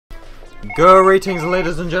Greetings,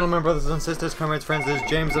 ladies and gentlemen, brothers and sisters, comrades, friends. This is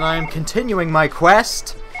James, and I am continuing my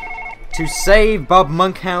quest to save Bob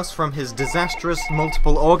Monkhouse from his disastrous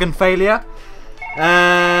multiple organ failure.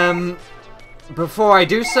 Before I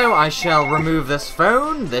do so, I shall remove this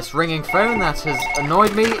phone, this ringing phone that has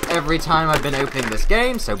annoyed me every time I've been opening this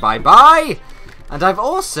game, so bye-bye! And I've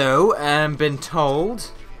also been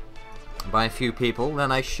told by a few people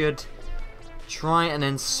that I should try and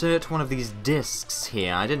insert one of these discs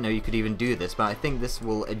here. I didn't know you could even do this, but I think this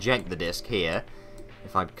will eject the disc here.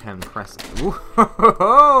 If I can press it.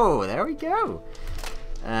 Whoa, there we go.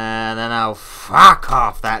 And then I'll fuck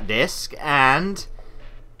off that disc, and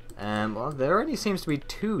well, there only seems to be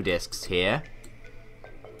 2 discs here.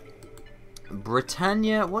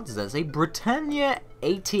 Britannia, what does that say? Britannia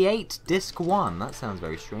 88 disc 1. That sounds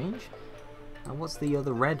very strange. And what's the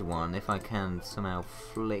other red one? If I can somehow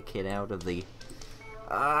flick it out of the...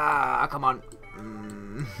 come on.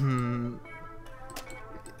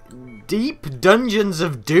 Deep Dungeons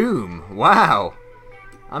of Doom. Wow.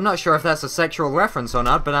 I'm not sure if that's a sexual reference or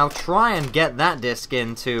not, but I'll try and get that disc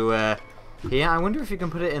into here. I wonder if you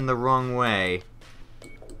can put it in the wrong way.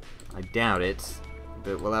 I doubt it,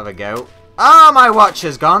 but we'll have a go. Oh, my watch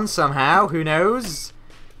has gone somehow. Who knows?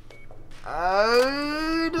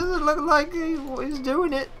 It doesn't look like he's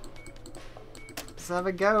doing it. Let's have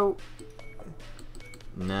a go.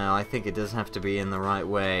 No, I think it does have to be in the right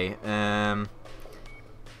way.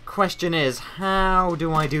 Question is, how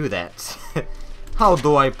do I do that? How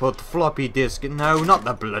do I put floppy disk? No, not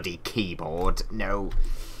the bloody keyboard. No.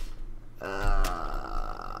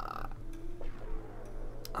 Oh,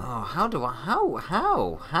 how do I?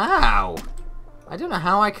 How? I don't know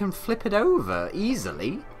how I can flip it over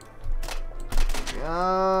easily.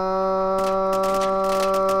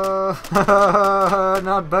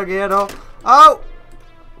 Not buggy at all. Oh!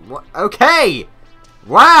 Okay!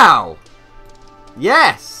 Wow!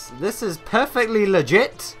 Yes! This is perfectly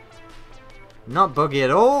legit. Not buggy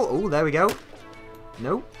at all. Oh, there we go.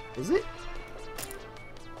 Nope. Is it?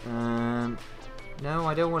 No,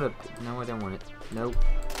 I don't want to. No, I don't want it. Nope.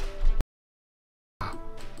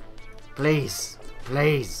 Please.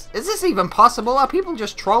 Please. Is this even possible? Are people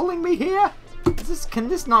just trolling me here? Can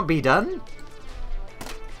this not be done?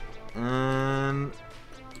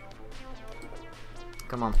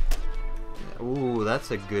 Come on. Ooh,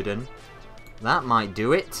 that's a good one. That might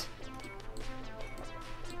do it.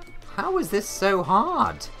 How is this so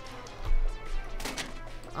hard?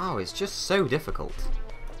 Oh, it's just so difficult.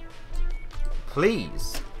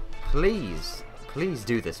 Please. Please. Please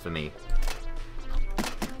do this for me.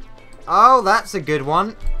 Oh, that's a good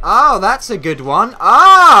one. Oh, that's a good one.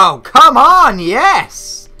 Oh, come on,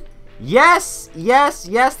 yes! Yes, yes,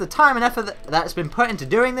 yes. The time and effort that's been put into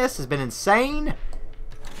doing this has been insane.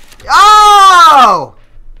 Oh!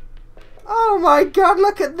 Oh my god,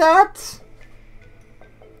 look at that!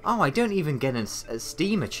 Oh, I don't even get a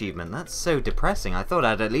Steam achievement. That's so depressing. I thought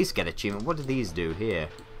I'd at least get achievement. What do these do here?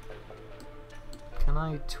 Can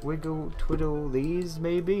I twiddle these,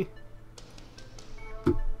 maybe?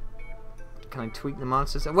 Can I tweak the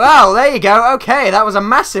monsters? Well, there you go. Okay, that was a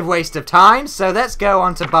massive waste of time. So let's go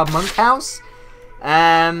on to Bob Monkhouse.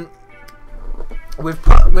 We've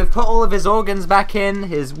put all of his organs back in.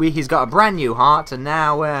 He's got a brand new heart, and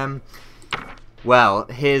now well,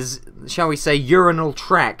 his, shall we say, urinal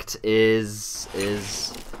tract is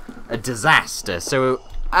a disaster. So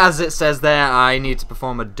as it says there, I need to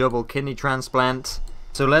perform a double kidney transplant.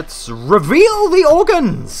 So let's reveal the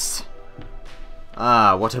organs.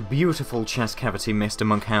 Ah, what a beautiful chest cavity Mr.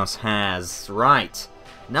 Monkhouse has. Right.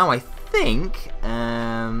 Now I think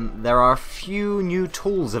there are a few new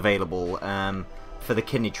tools available for the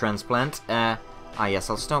kidney transplant. Yes,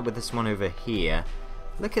 I'll start with this one over here.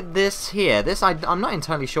 Look at this here. I'm not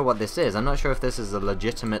entirely sure what this is. I'm not sure if this is a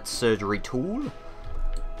legitimate surgery tool.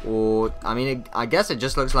 Or, I mean, I guess it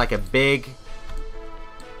just looks like a big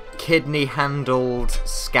kidney-handled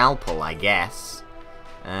scalpel, I guess.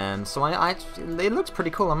 So it looks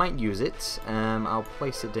pretty cool. I might use it. I'll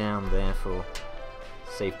place it down there for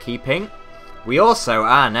safekeeping. We also,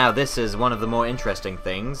 now this is one of the more interesting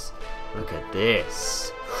things. Look at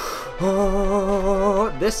this. Oh,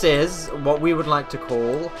 this is what we would like to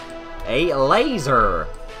call a laser.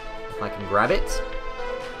 If I can grab it.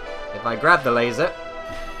 If I grab the laser,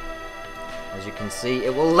 as you can see,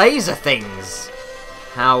 it will laser things.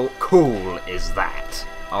 How cool is that?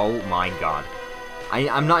 Oh my god.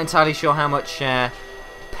 I'm not entirely sure how much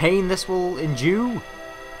pain this will endure.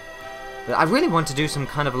 But I really want to do some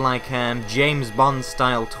kind of like James Bond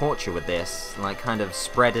style torture with this. Like kind of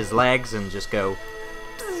spread his legs and just go...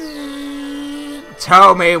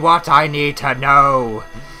 Tell me what I need to know.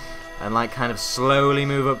 and like kind of slowly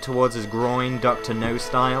move up towards his groin, Dr. No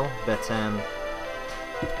style.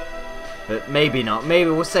 But maybe not. Maybe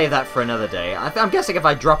we'll save that for another day. I'm guessing if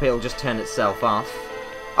I drop it, it'll just turn itself off.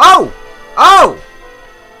 Oh! Oh!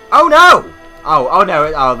 Oh no! Oh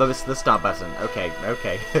no! Oh, the start button. Okay,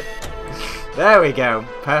 okay. There we go.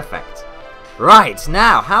 Perfect. Right,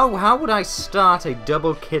 now, how would I start a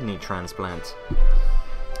double kidney transplant?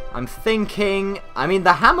 I'm thinking... I mean,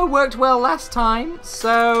 the hammer worked well last time,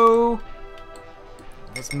 so...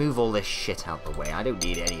 let's move all this shit out the way. I don't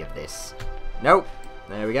need any of this. Nope.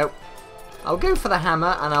 There we go. I'll go for the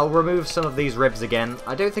hammer, and I'll remove some of these ribs again.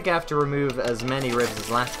 I don't think I have to remove as many ribs as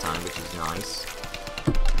last time, which is nice.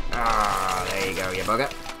 Ah, there you go, you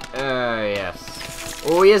bugger. Yes.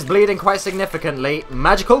 Oh, he is bleeding quite significantly.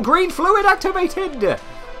 Magical green fluid activated!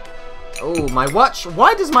 Oh, my watch.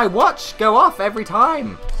 Why does my watch go off every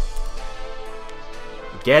time?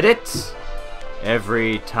 Get it?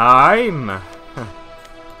 Every time.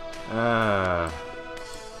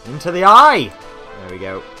 Into the eye. There we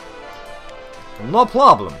go. No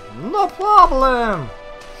problem. No problem.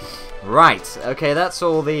 Right. Okay, that's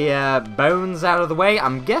all the bones out of the way.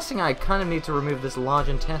 I'm guessing I kind of need to remove this large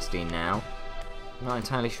intestine now. I'm not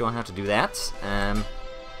entirely sure how to do that.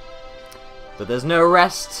 But there's no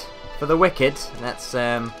rest for the wicked.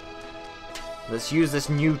 Let's use this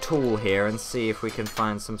new tool here and see if we can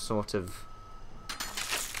find some sort of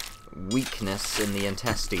weakness in the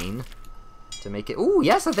intestine to make it... Ooh,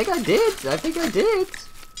 yes, I think I did. I think I did.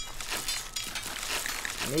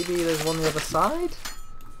 Maybe there's one on the other side?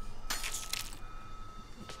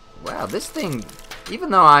 Wow, this thing,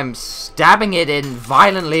 even though I'm stabbing it in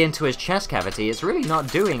violently into his chest cavity, it's really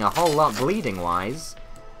not doing a whole lot bleeding-wise,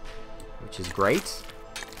 which is great.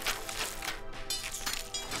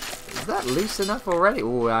 Is that loose enough already?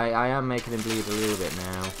 Oh, I am making him bleed a little bit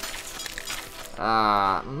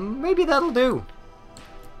now. Maybe that'll do.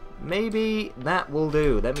 Maybe that will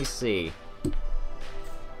do. Let me see.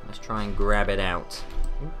 Let's try and grab it out.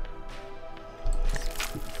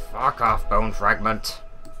 Fuck off, bone fragment.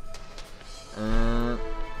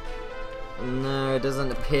 No, it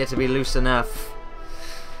doesn't appear to be loose enough.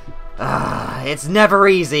 It's never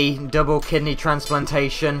easy, double kidney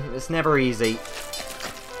transplantation. It's never easy.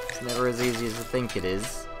 It's never as easy as I think it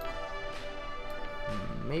is.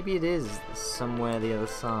 Maybe it is somewhere the other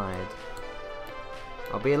side.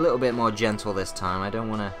 I'll be a little bit more gentle this time. I don't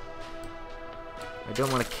want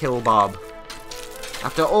to kill Bob.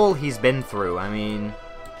 After all he's been through, I mean,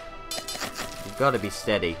 you've got to be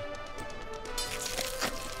steady.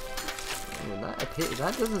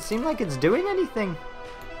 That doesn't seem like it's doing anything.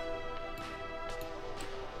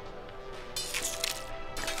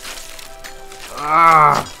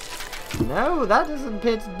 No, that doesn't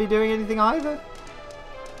appear to be doing anything either.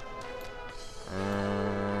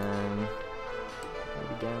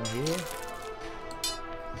 Maybe down here.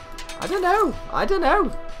 I don't know. I don't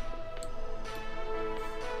know.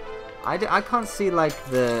 I can't see like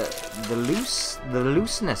the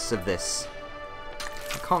looseness of this.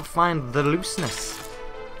 I can't find the looseness.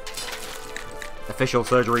 Official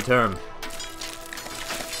surgery term.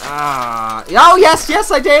 Oh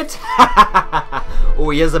yes, I did. Oh,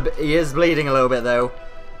 he is bleeding a little bit though.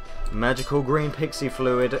 Magical green pixie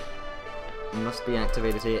fluid must be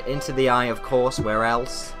activated here. Into the eye, of course. Where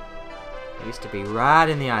else? It used to be right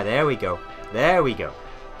in the eye. There we go. There we go.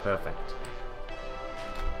 Perfect.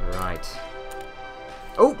 Right.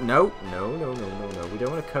 Oh, no. No. We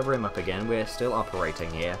don't want to cover him up again. We're still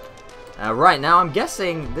operating here. Right, now I'm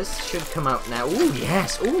guessing this should come out now. Ooh,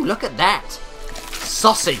 yes. Ooh, look at that.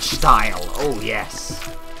 Sausage style. Oh, yes.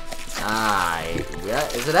 Yeah,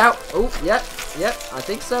 is it out? Oh, yep, I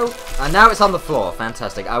think so. And now it's on the floor.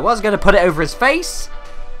 Fantastic. I was going to put it over his face,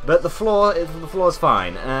 but the floor's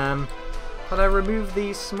fine. Could I remove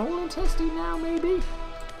the small intestine now, maybe?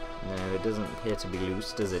 No, it doesn't appear to be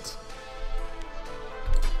loose, does it?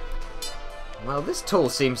 Well, this tool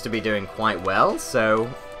seems to be doing quite well, so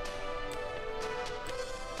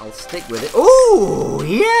I'll stick with it. Ooh,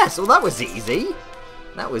 yes! Well, that was easy.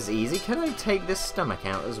 That was easy. Can I take this stomach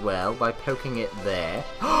out as well by poking it there?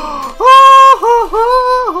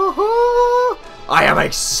 I am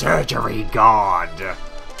a surgery god.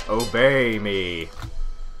 Obey me.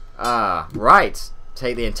 Right.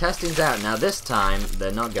 Take the intestines out. Now this time,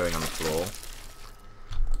 they're not going on the floor.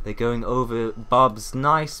 They're going over Bob's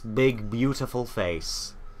nice, big, beautiful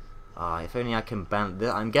face. If only I can balance.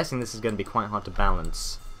 I'm guessing this is going to be quite hard to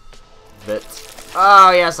balance. But,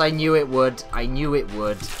 oh yes, I knew it would. I knew it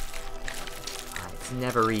would. It's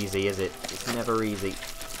never easy, is it? It's never easy.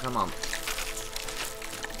 Come on.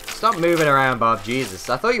 Stop moving around, Bob. Jesus.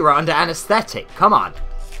 I thought you were under anesthetic. Come on.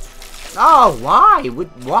 Oh, why?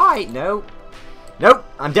 Why? No. Nope.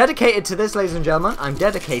 I'm dedicated to this, ladies and gentlemen. I'm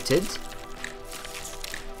dedicated.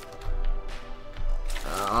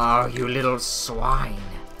 Oh, you little swine.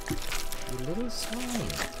 You little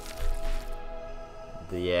swine.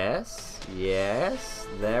 Yes. Yes.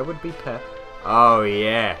 There would be Oh,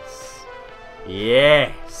 yes.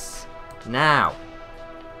 Yes. Now.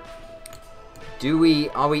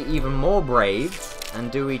 Are we even more brave? And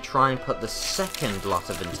do we try and put the second lot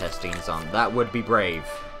of intestines on? That would be brave.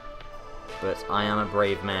 But I am a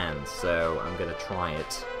brave man, so I'm gonna try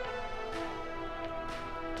it.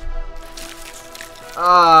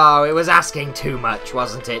 Oh, it was asking too much,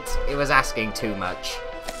 wasn't it? It was asking too much.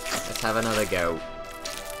 Let's have another go.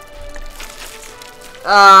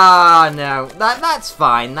 Ah, no. That's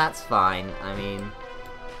fine, that's fine. I mean,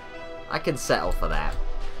 I can settle for that.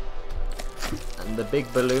 And the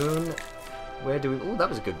big balloon... Where do we... Ooh, that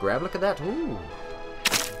was a good grab. Look at that. Ooh.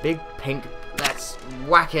 Big pink... Let's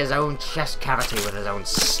whack his own chest cavity with his own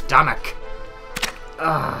stomach.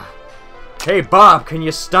 Ugh. Hey, Bob, can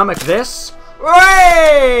you stomach this?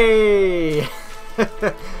 Way!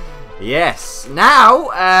 Yes.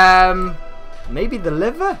 Now, maybe the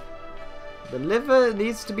liver? The liver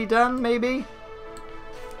needs to be done, maybe?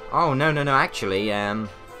 Oh, no, actually, I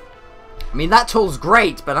mean, that tool's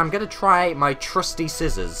great, but I'm gonna try my trusty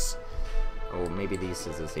scissors. Or maybe these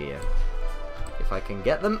scissors here. If I can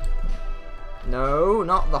get them. No,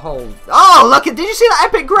 not the whole... Oh, look at... Did you see that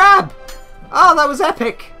epic grab? Oh, that was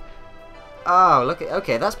epic. Oh, look at...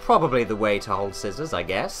 Okay, that's probably the way to hold scissors, I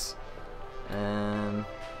guess. Do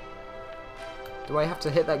I have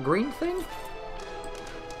to hit that green thing?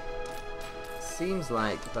 Seems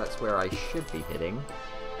like that's where I should be hitting.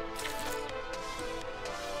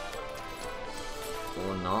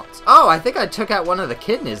 Or not. Oh, I think I took out one of the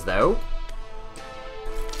kidneys, though.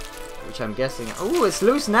 Which I'm guessing... Oh, it's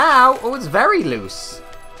loose now! Oh, it's very loose!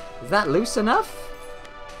 Is that loose enough?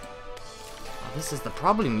 Oh, this is the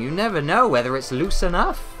problem. You never know whether it's loose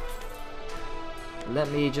enough. Let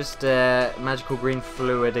me just... magical green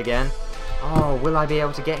fluid again. Oh, will I be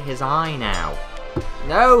able to get his eye now?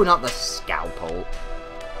 No, not the scalpel.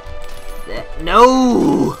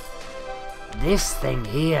 No! This thing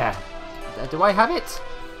here. Do I have it?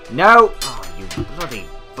 No! Oh, you bloody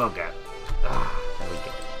bugger. Ah, there we go.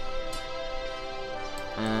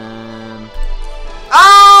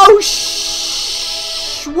 Oh,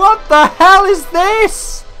 what the hell is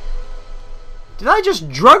this? Did I just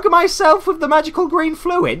drug myself with the magical green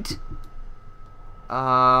fluid?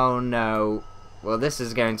 Oh, no. Well, this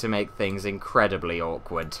is going to make things incredibly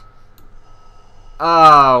awkward.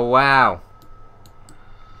 Oh, wow.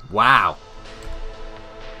 Wow.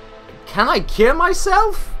 Can I cure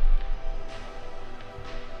myself?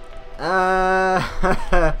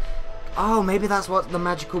 Oh, maybe that's what the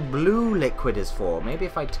magical blue liquid is for. Maybe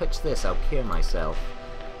if I touch this, I'll cure myself.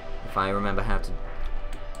 If I remember how to...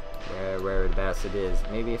 Whereabouts it is.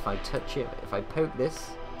 Maybe if I touch it, if I poke this...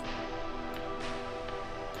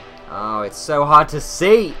 Oh, it's so hard to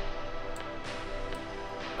see!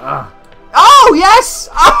 Ugh. Oh, yes!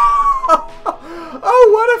 Oh,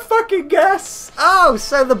 what a fucking guess! Oh,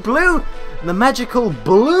 so the magical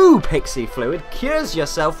blue pixie fluid cures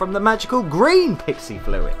yourself from the magical green pixie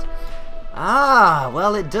fluid. Ah,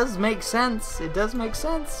 well, it does make sense. It does make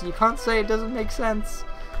sense. You can't say it doesn't make sense.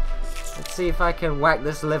 Let's see if I can whack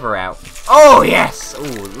this liver out. Oh, yes!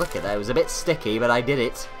 Oh, look at that. It was a bit sticky, but I did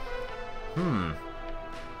it.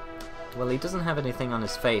 Well, he doesn't have anything on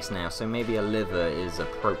his face now, so maybe a liver is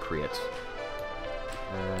appropriate.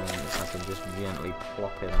 If I can just gently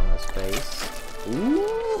plop it on his face. Ooh!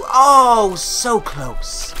 Oh, so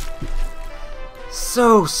close!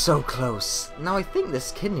 So close. Now, I think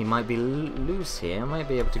this kidney might be loose here. I might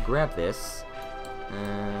be able to grab this. If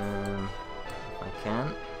I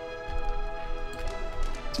can.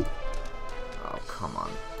 Oh, come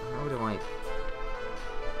on. How do I...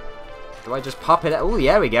 Do I just pop it out? Oh,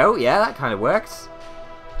 yeah, we go. Yeah, that kind of works.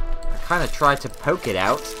 I kind of tried to poke it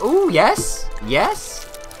out. Oh, yes. Yes.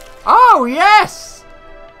 Oh, yes.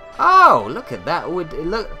 Oh, look at that. Oh,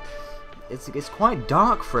 it's quite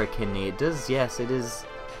dark for a kidney. It does, yes, it is.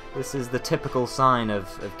 This is the typical sign of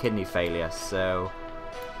kidney failure, so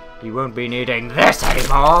you won't be needing this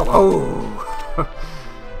anymore. Oh.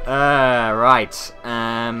 Right.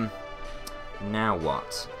 Now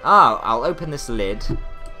what? Oh, I'll open this lid.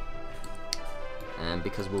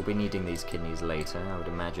 Because we'll be needing these kidneys later. I would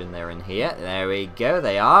imagine they're in here. There we go,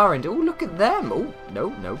 they are. And oh, look at them. Oh,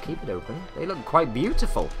 no, keep it open. They look quite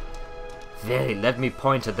beautiful. There, let me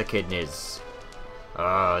point at the kidneys.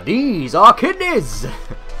 These are kidneys!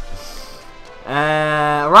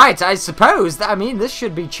 Right, I suppose. I mean, this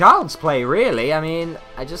should be child's play, really. I mean,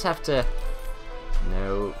 I just have to...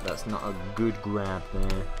 No, that's not a good grab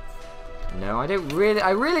there. No,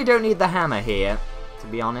 I really don't need the hammer here, to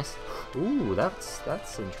be honest. Ooh, that's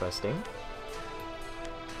interesting.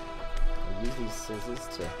 I'll use these scissors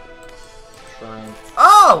to try and...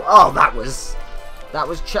 Oh, that was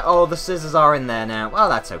oh, the scissors are in there now. Well,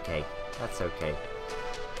 that's okay. That's okay.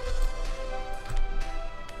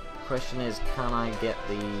 The question is, can I get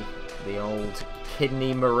the old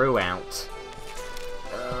kidney maru out?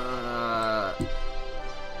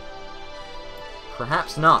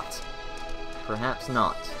 Perhaps not. Perhaps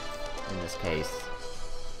not in this case.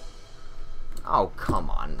 Oh, come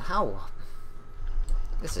on. How?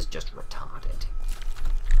 This is just retarded.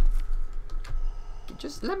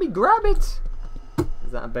 Just let me grab it.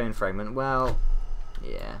 Is that a bone fragment? Well,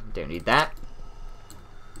 yeah, don't need that.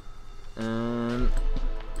 No.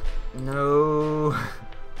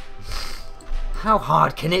 How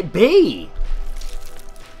hard can it be?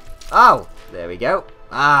 Oh, there we go.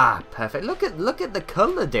 Ah, perfect. Look at the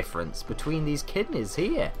colour difference between these kidneys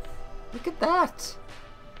here. Look at that.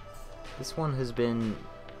 This one has been...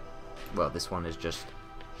 Well, this one is just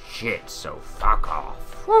shit, so fuck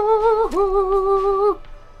off.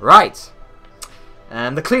 Right.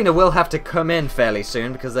 The cleaner will have to come in fairly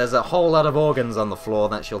soon because there's a whole lot of organs on the floor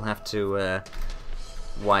that she'll have to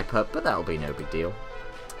wipe up, but that'll be no big deal.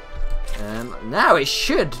 Now it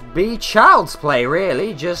should be child's play,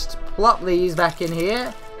 really. Just plop these back in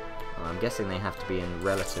here. Well, I'm guessing they have to be in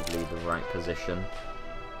relatively the right position.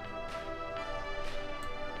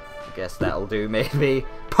 I guess that'll do, maybe.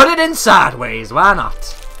 Put it in sideways, why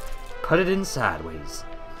not? Put it in sideways.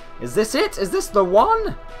 Is this it? Is this the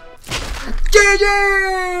one? GG!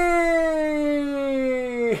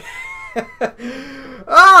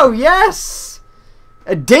 Oh, yes!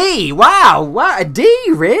 A D! Wow! Wow! A D?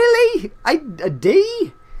 Really? A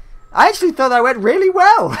D? I actually thought that went really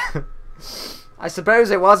well. I suppose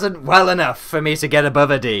it wasn't well enough for me to get above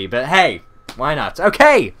a D, but hey, why not?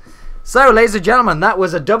 Okay! So, ladies and gentlemen, that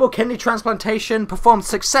was a double kidney transplantation performed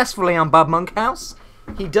successfully on Bob Monkhouse.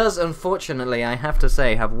 He does, unfortunately, I have to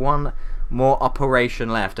say, have one more operation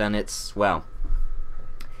left, and it's, well,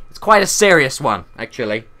 it's quite a serious one,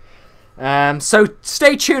 actually. So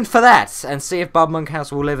stay tuned for that, and see if Bob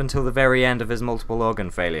Monkhouse will live until the very end of his multiple organ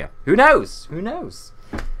failure. Who knows? Who knows?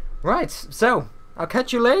 Right, so, I'll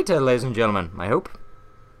catch you later, ladies and gentlemen, I hope.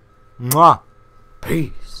 Mwah.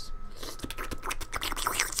 Peace.